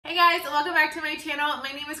guys, welcome back to my channel.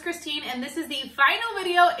 My name is Christine and this is the final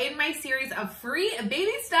video in my series of free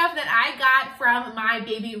baby stuff that I got from my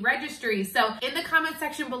baby registry. So in the comment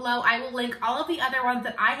section below, I will link all of the other ones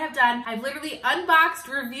that I have done. I've literally unboxed,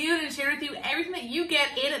 reviewed, and shared with you everything that you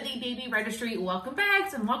get in the baby registry welcome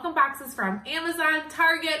bags and welcome boxes from Amazon,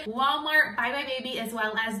 Target, Walmart, Bye Bye Baby, as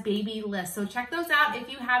well as Baby List. So check those out if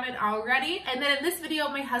you haven't already. And then in this video,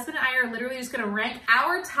 my husband and I are literally just gonna rank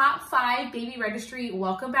our top 5 baby registry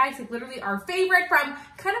welcome bags, like literally our favorite from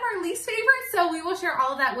kind of our least favorite. So we will share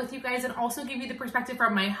all of that with you guys and also give you the perspective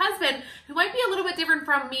from my husband, who might be a little bit different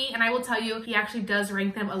from me. And I will tell you, he actually does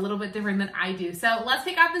rank them a little bit different than I do. So let's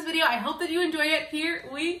kick off this video. I hope that you enjoy it. Here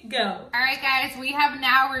we go. All right, guys, we have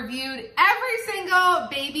now reviewed every single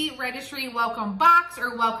baby registry welcome box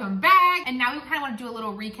or welcome bag. And now we kind of want to do a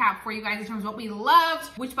little recap for you guys in terms of what we loved,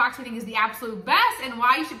 which box we think is the absolute best, and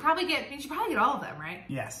why you should probably get all of them, right?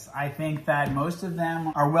 Yes, I think that most of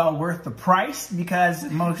them are well worth the price because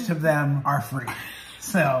most of them are free.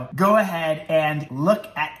 So go ahead and look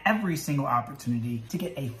at every single opportunity to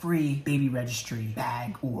get a free baby registry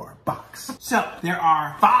bag or box. So there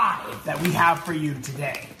are 5 that we have for you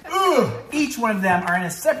today. Each one of them are in a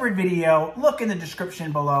separate video. Look in the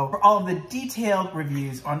description below for all of the detailed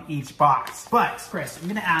reviews on each box. But Chris, I'm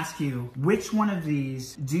gonna ask you, which one of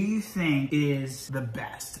these do you think is the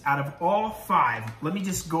best? Out of all 5, let me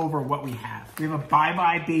just go over what we have. We have a Bye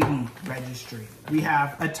Bye Baby registry. We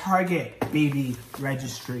have a Target baby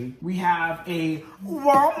registry. We have a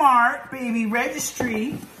Walmart baby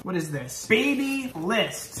registry. What is this? Baby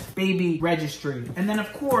List baby registry. And then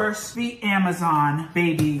of course, the Amazon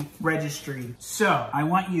baby registry. So I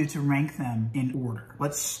want you to rank them in order.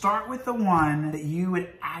 Let's start with the one that you would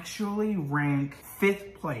actually rank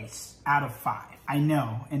 5th place out of 5. I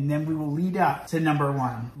know, and then we will lead up to number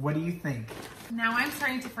 1. What do you think? Now I'm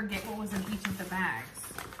starting to forget what was in each of the bags.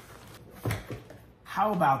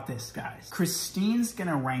 How about this, guys? Christine's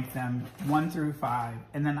gonna rank them 1 through 5,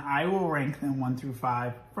 and then I will rank them 1 through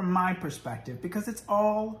 5 from my perspective, because it's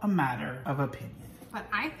all a matter of opinion. But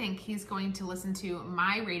I think he's going to listen to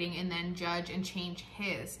my rating and then judge and change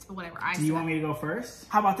his to whatever I say. Do you want me to go first?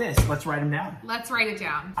 How about this? Let's write them down. Let's write it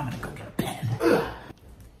down. I'm gonna go get a pen.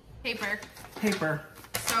 Paper.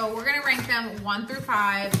 So we're gonna rank them 1 through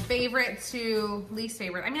 5, favorite to least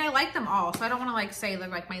favorite. I mean, I like them all, so I don't wanna like say they're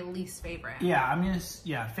like my least favorite. Yeah, I mean,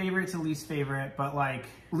 favorite to least favorite, but like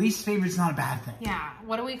least favorite is not a bad thing. Yeah,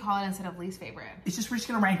 what do we call it instead of least favorite? It's just, we're just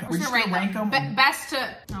gonna rank them. We're just gonna rank them. Best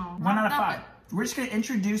to, no. 1 out of 5. We're just gonna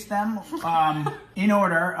introduce them in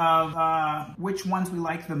order of which ones we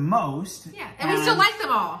like the most. Yeah, and we still like them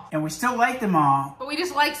all. And we still like them all. But we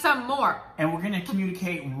just like some more. And we're gonna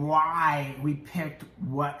communicate why we picked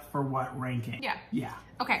what for what ranking. Yeah. Yeah.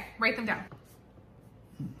 Okay, write them down.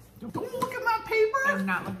 Don't look at my paper. I'm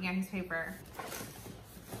not looking at his paper.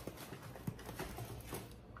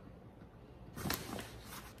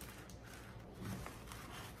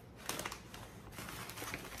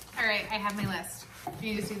 All right, I have my list.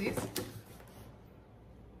 You need to see these?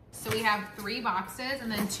 So we have 3 boxes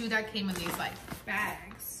and then 2 that came in these like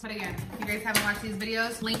bags. But again, if you guys haven't watched these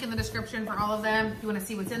videos, link in the description for all of them. If you want to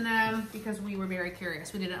see what's in them, because we were very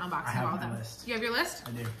curious. We did an unboxing of all of them. List. You have your list?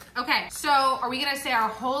 I do. Okay, so are we gonna say our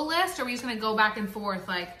whole list or are we just gonna go back and forth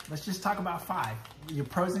like? Let's just talk about 5. Your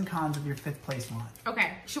pros and cons of your 5th place one.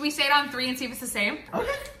 Okay, should we say it on 3 and see if it's the same?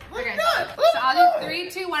 Okay. Okay, so I'll do 3,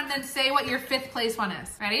 2, 1, and then say what your 5th place one is.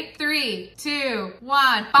 Ready? 3, 2,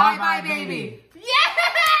 1. Bye Bye Baby. Yeah!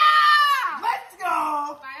 Let's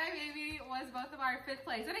go! Bye Bye Baby was both of our 5th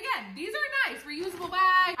place. And again, these are nice, reusable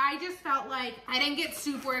bags. I just felt like I didn't get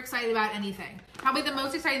super excited about anything. Probably the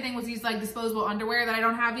most exciting thing was these like disposable underwear that I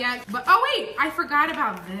don't have yet. But oh wait, I forgot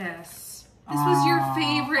about this. This was your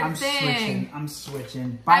favorite thing. I'm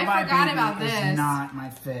switching. Bye Bye Baby about this. Is not my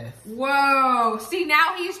 5th. Whoa. See,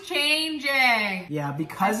 now he's changing. Yeah,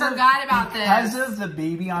 because of the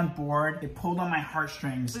baby on board, it pulled on my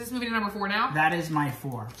heartstrings. Is this moving to number 4 now? That is my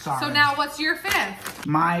 4. Sorry. So now what's your 5th?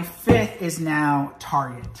 My 5th is now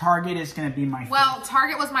Target. Target is going to be my 5th. Well,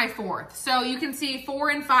 Target was my 4th. So you can see 4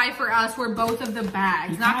 and 5 for us were both of the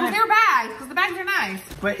bags. Not because they're bags, because the bags are nice.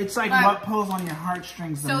 But it's like what pulls on your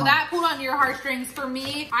heartstrings the most. So that pulled on your heartstrings. For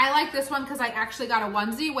me, I like this one because I actually got a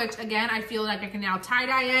onesie, which again, I feel like I can now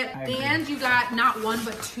tie-dye it. And you got not 1,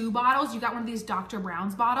 but 2 bottles. You got one of these Dr.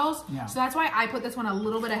 Brown's bottles. Yeah. So that's why I put this one a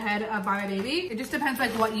little bit ahead of Bye Bye Baby. It just depends like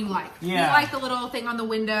what you like. Yeah. You like the little thing on the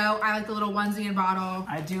window. I like the little onesie and bottle.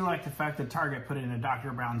 I do like the fact that Target put it in a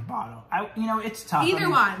Dr. Brown's bottle. You know, it's tough. Either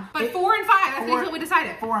one. But 4 and 5, that's what we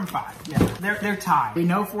decided. 4 and 5, yeah. They're tied. We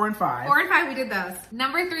know 4 and 5. 4 and 5, we did those.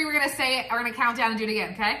 Number 3, we're gonna say it, we're gonna count down and do it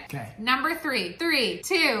again, okay? Okay. Number number 3. 3,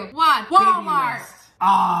 2, 1. Walmart.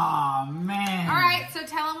 Oh man. All right, so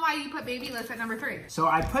tell them why you put Baby List at number 3. So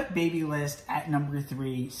I put Baby List at number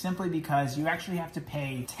 3 simply because you actually have to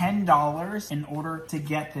pay $10 in order to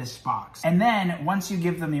get this box. And then once you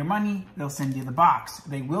give them your money, they'll send you the box.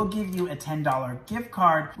 They will give you a $10 gift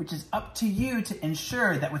card, which is up to you to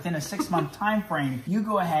ensure that within a 6-month time frame, you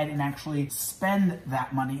go ahead and actually spend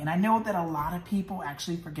that money. And I know that a lot of people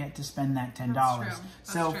actually forget to spend that $10.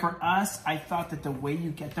 That's true. For us, I thought that the way you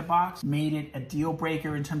get the box made it a deal breaker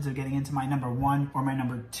in terms of getting into my number 1 or my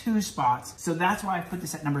number 2 spots. So that's why I put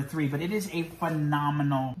this at number 3, but it is a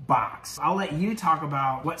phenomenal box. I'll let you talk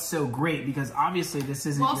about what's so great because obviously this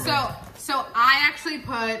isn't so I actually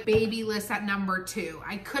put Baby List at number 2.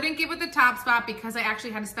 I couldn't give it the top spot because I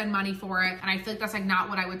actually had to spend money for it, and I feel like that's like not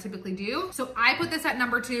what I would typically do. So I put this at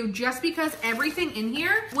number 2 just because everything in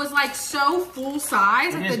here was like so full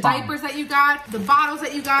size. Like the diapers that you got, the bottles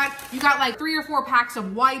that you got like 3 or 4 packs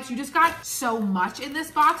of wipes. You just got so much in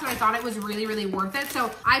this box, and I thought it was really, really worth it.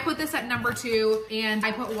 So I put this at number 2, and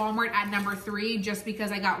I put Walmart at number 3 just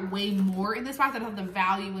because I got way more in this box. I thought the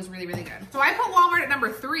value was really, really good. So I put Walmart at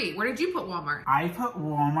number 3. Where did you put Walmart? I put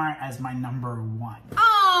Walmart as my number 1.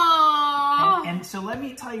 Oh. And so let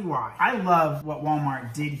me tell you why. I love what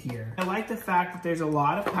Walmart did here. I like the fact that there's a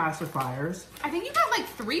lot of pacifiers. I think you got like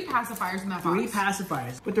 3 pacifiers in that box. 3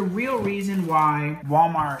 pacifiers. But the real reason why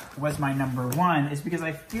Walmart was my number 1 is because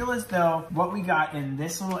I feel as though what we got in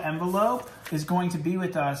this little envelope is going to be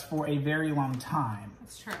with us for a very long time.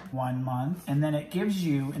 That's true. 1 month. And then it gives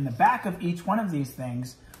you, in the back of each one of these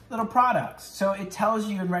things, little products. So it tells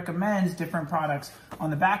you and recommends different products on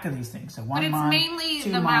the back of these things. So 1 month, but it's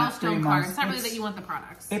mainly the milestone card. It's not really that you want the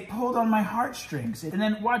products. It pulled on my heartstrings. And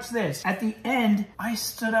then watch this. At the end, I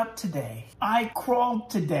stood up today. I crawled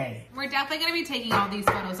today. We're definitely going to be taking all these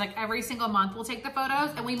photos. Like every single month we'll take the photos,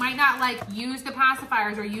 and we might not like use the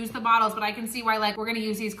pacifiers or use the bottles, but I can see why like we're going to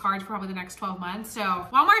use these cards for probably the next 12 months. So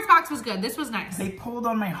Walmart's box was good. This was nice. They pulled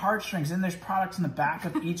on my heartstrings, and there's products in the back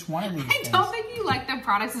of each one of these I don't think you like the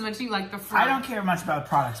products as much as you like the front. I don't care much about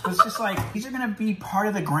products, but it's just like, these are going to be part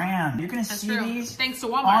of the gram. You're going to see these thanks to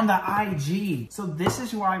Walmart on the IG. So this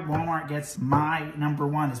is why Walmart gets my number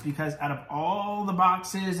 1, is because out of all the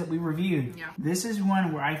boxes that we reviewed, this is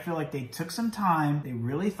one where I feel like they took some time, they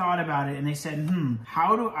really thought about it, and they said,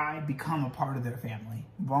 how do I become a part of their family?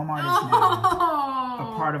 Walmart is now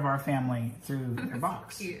a part of our family through their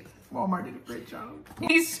box. Cute. Walmart did a great job.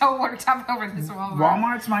 He's so worked up over this Walmart.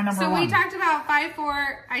 Walmart's my number 1. So we talked about 5,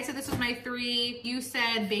 4. I said this was my 3. You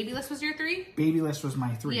said Baby List was your 3? Baby List was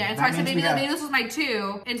my 3. Yeah, so I said Baby List was my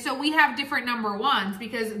 2. And so we have different number 1s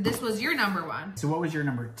because this was your number 1. So what was your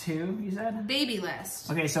number 2, you said? Baby List.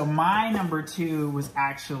 Okay, so my number 2 was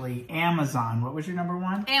actually Amazon. What was your number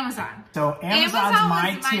 1? Amazon. So Amazon's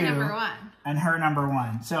my 2. My number 1. And her number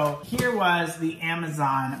 1. So here was the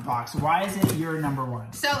Amazon box. Why is it your number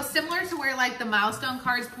 1? So similar to where like the milestone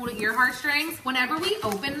cards pulled at your heartstrings, whenever we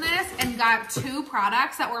opened this and got 2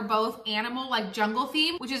 products that were both animal, like jungle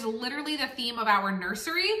theme, which is literally the theme of our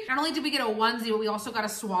nursery. Not only did we get a onesie, but we also got a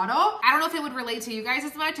swaddle. I don't know if it would relate to you guys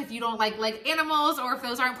as much if you don't like animals or if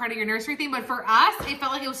those aren't part of your nursery theme, but for us, it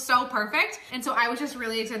felt like it was so perfect. And so I was just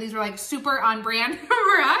really excited. These were like super on brand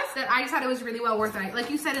for us that I just thought it was really well worth it. Like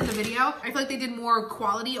you said in the video, I feel like they did more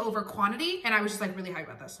quality over quantity, and I was just like really hyped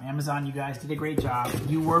about this. Amazon, you guys did a great job.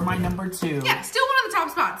 You were my number 2. Yeah, still one of the top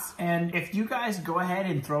spots. And if you guys go ahead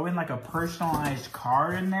and throw in like a personalized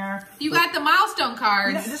card in there. You got the milestone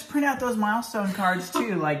cards. Yeah, just print out those milestone cards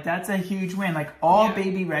too. Like that's a huge win. Like all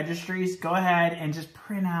baby registries, go ahead and just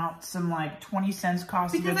print out some like 20 cents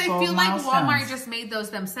cost. Because I feel like Walmart just made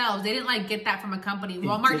those themselves. They didn't like get that from a company.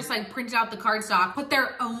 Walmart just like printed out the card stock, put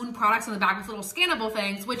their own products on the back with little scannable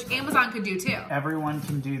things, which Amazon could do too. Everyone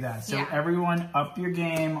can do that. So everyone up your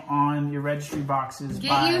game on your registry boxes.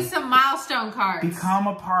 Get you some milestone cards. Become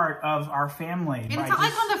a part of our family. And it's not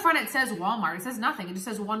like on the front it says Walmart. It says nothing. It just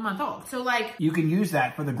says 1 month old. So like you can use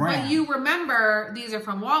that for the gram. But you remember these are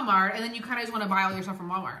from Walmart, and then you kind of just want to buy all your stuff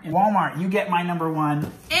from Walmart. Walmart, you get my number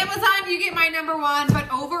 1. Amazon, you get my number 1.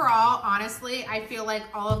 But overall, honestly, I feel like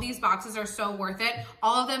all of these boxes are so worth it.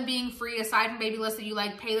 All of them being free, aside from Baby List that you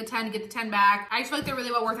like pay the 10 to get the 10 back. I just feel like they're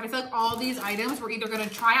really well worth it. I feel like all these items we're either going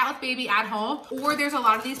to try out with baby at home, or there's a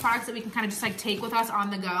lot of these products that we can kind of just like take with us on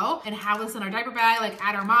the go and have this in our diaper bag, like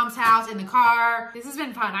at our mom's house, in the car. This has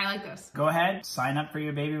been fun. I like this. Go ahead, sign up for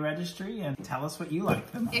your baby registry and tell us what you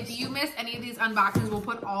like the most. If you missed any of these unboxings, we'll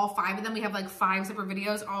put all 5 of them. We have like 5 separate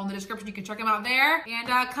videos all in the description. You can check them out there,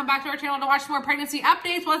 and come back to our channel to watch some more pregnancy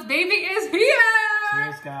updates once baby is here.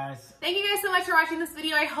 Cheers, guys. Thank you guys so much for watching this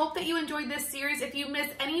video. I hope that you enjoyed this series. If you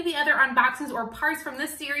missed any of the other unboxings or parts from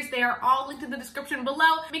this series, they are all linked in the description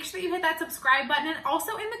below. Make sure that you hit that subscribe button, and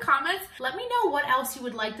also in the comments, let me know what else you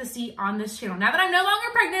would like to see on this channel. Now that I'm no longer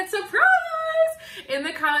pregnant, surprise! In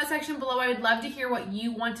the comment section below, I would love to hear what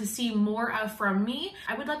you want to see more of from me.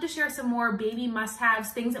 I would love to share some more baby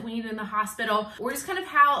must-haves, things that we need in the hospital, or just kind of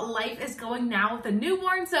how life is going now with a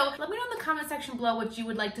newborn. So let me know in the comment section below what you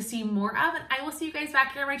would like to see more of, and I will see you guys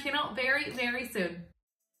back here on my channel very, very soon.